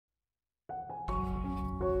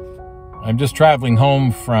I'm just traveling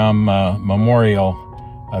home from Memorial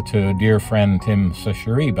to a dear friend, Tim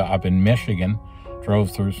Sashariba, up in Michigan.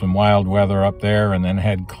 Drove through some wild weather up there and then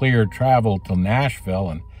had clear travel to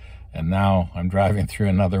Nashville, and now I'm driving through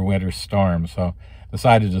another winter storm. So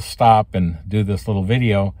decided to stop and do this little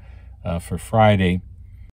video for Friday.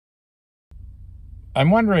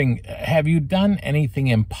 I'm wondering, have you done anything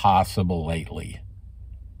impossible lately?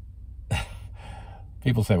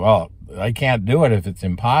 People say, well, I can't do it if it's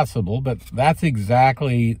impossible, but that's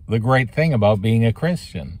exactly the great thing about being a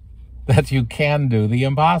Christian, that you can do the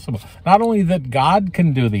impossible. Not only that God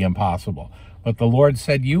can do the impossible, but the Lord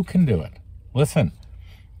said you can do it. Listen,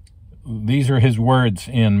 these are his words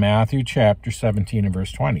in Matthew chapter 17 and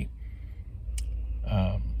verse 20.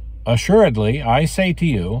 Assuredly, I say to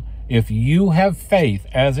you, if you have faith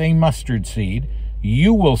as a mustard seed,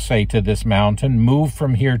 you will say to this mountain, move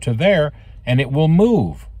from here to there, and it will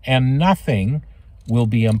move, and nothing will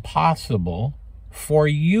be impossible for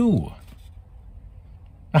you.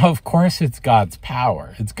 Now, of course, it's God's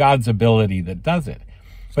power. It's God's ability that does it.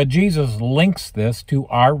 But Jesus links this to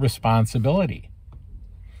our responsibility.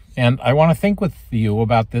 And I want to think with you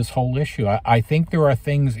about this whole issue. I think there are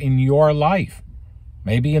things in your life,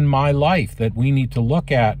 maybe in my life, that we need to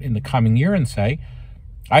look at in the coming year and say,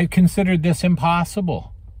 I considered this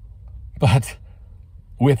impossible. But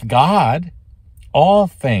with God, all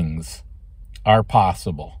things are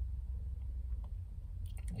possible.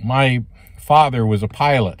 My father was a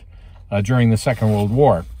pilot during the Second World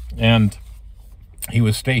War, and he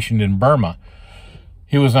was stationed in Burma.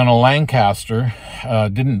 He was on a Lancaster,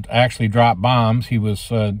 didn't actually drop bombs. He was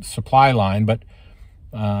supply line, but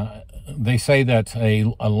they say that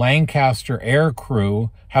a Lancaster air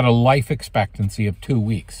crew had a life expectancy of 2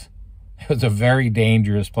 weeks. It was a very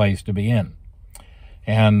dangerous place to be in.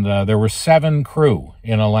 And there were 7 crew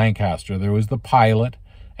in a Lancaster. There was the pilot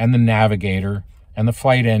and the navigator and the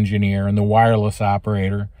flight engineer and the wireless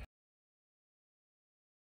operator,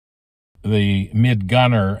 the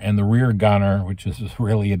mid-gunner and the rear gunner, which is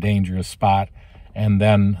really a dangerous spot, and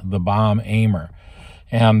then the bomb aimer.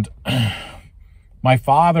 And my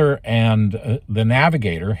father and the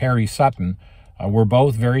navigator, Harry Sutton, were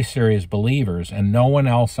both very serious believers, and no one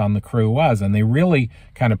else on the crew was. And they really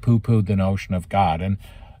kind of poo-pooed the notion of God. And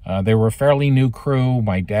they were a fairly new crew.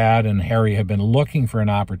 My dad and Harry had been looking for an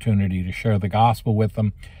opportunity to share the gospel with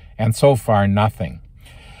them, and so far, nothing.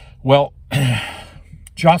 Well,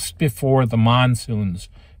 just before the monsoons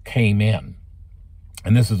came in,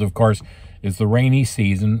 and this is, of course, is the rainy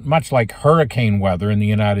season, much like hurricane weather in the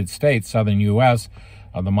United States, southern U.S.,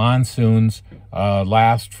 the monsoons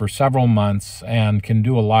last for several months and can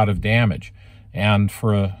do a lot of damage. And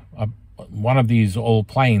for one of these old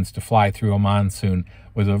planes to fly through a monsoon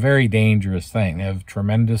was a very dangerous thing. They have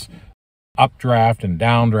tremendous updraft and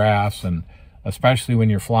downdrafts, and especially when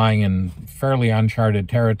you're flying in fairly uncharted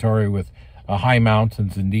territory with high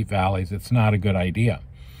mountains and deep valleys, it's not a good idea.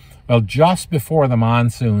 Well, just before the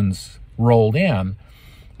monsoons rolled in,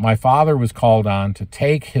 my father was called on to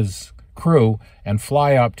take his crew and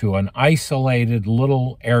fly up to an isolated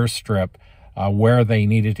little airstrip where they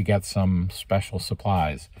needed to get some special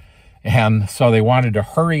supplies. And so they wanted to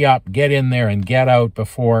hurry up, get in there, and get out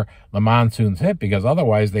before the monsoons hit, because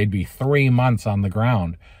otherwise they'd be 3 months on the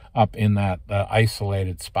ground up in that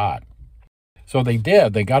isolated spot. So they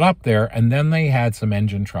did. They got up there, and then they had some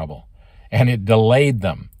engine trouble, and it delayed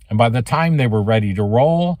them. And by the time they were ready to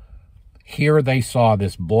roll, here they saw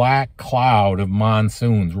this black cloud of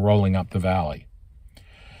monsoons rolling up the valley.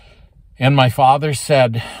 And my father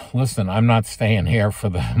said, listen, I'm not staying here for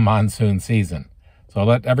the monsoon season. So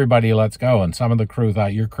let's go. And some of the crew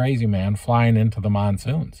thought, you're crazy, man, flying into the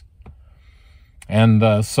monsoons.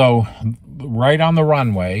 And so right on the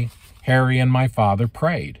runway, Harry and my father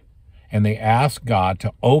prayed. And they asked God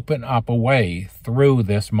to open up a way through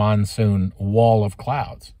this monsoon wall of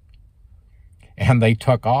clouds. And they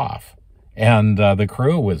took off. And the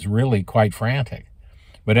crew was really quite frantic.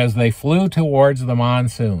 But as they flew towards the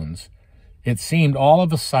monsoons, it seemed all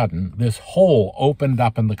of a sudden this hole opened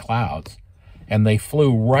up in the clouds, and they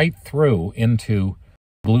flew right through into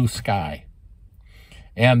blue sky.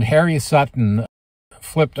 And Harry Sutton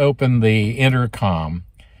flipped open the intercom,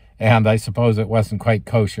 and I suppose it wasn't quite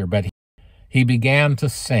kosher, but he began to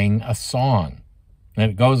sing a song. And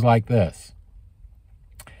it goes like this.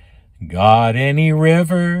 Got any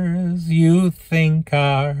rivers you think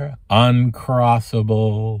are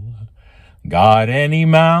uncrossable? Got any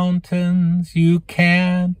mountains you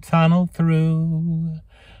can't tunnel through?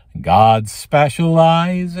 God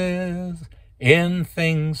specializes in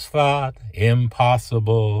things thought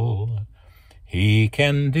impossible. He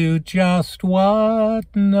can do just what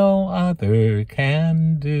no other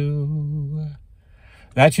can do.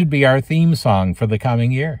 That should be our theme song for the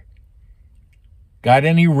coming year. Got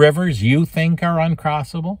any rivers you think are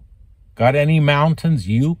uncrossable? Got any mountains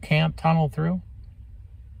you can't tunnel through?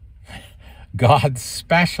 God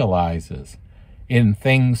specializes in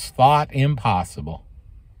things thought impossible.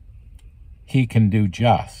 He can do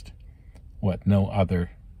just what no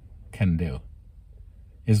other can do.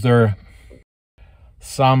 Is there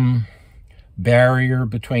some barrier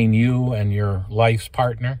between you and your life's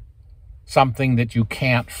partner? Something that you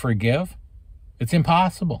can't forgive? It's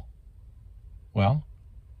impossible. Well,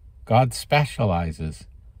 God specializes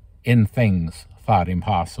in things thought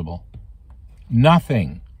impossible.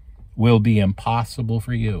 Nothing will be impossible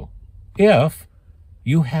for you if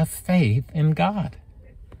you have faith in God.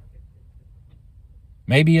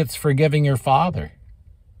 Maybe it's forgiving your father.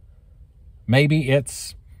 Maybe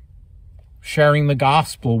it's sharing the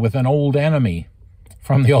gospel with an old enemy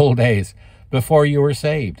from the old days before you were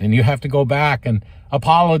saved, and you have to go back and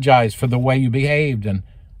apologize for the way you behaved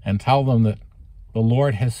and tell them that the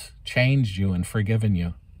Lord has changed you and forgiven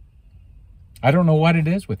you. I don't know what it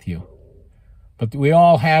is with you, but we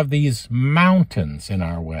all have these mountains in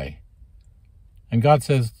our way. And God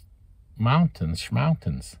says, mountains.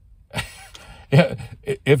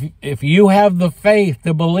 If you have the faith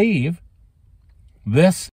to believe,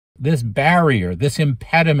 this barrier, this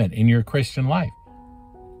impediment in your Christian life,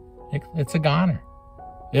 it's a goner.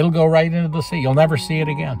 It'll go right into the sea. You'll never see it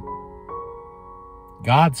again.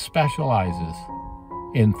 God specializes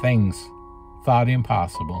in things thought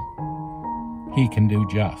impossible. He can do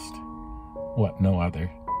just what no other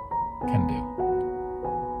can do.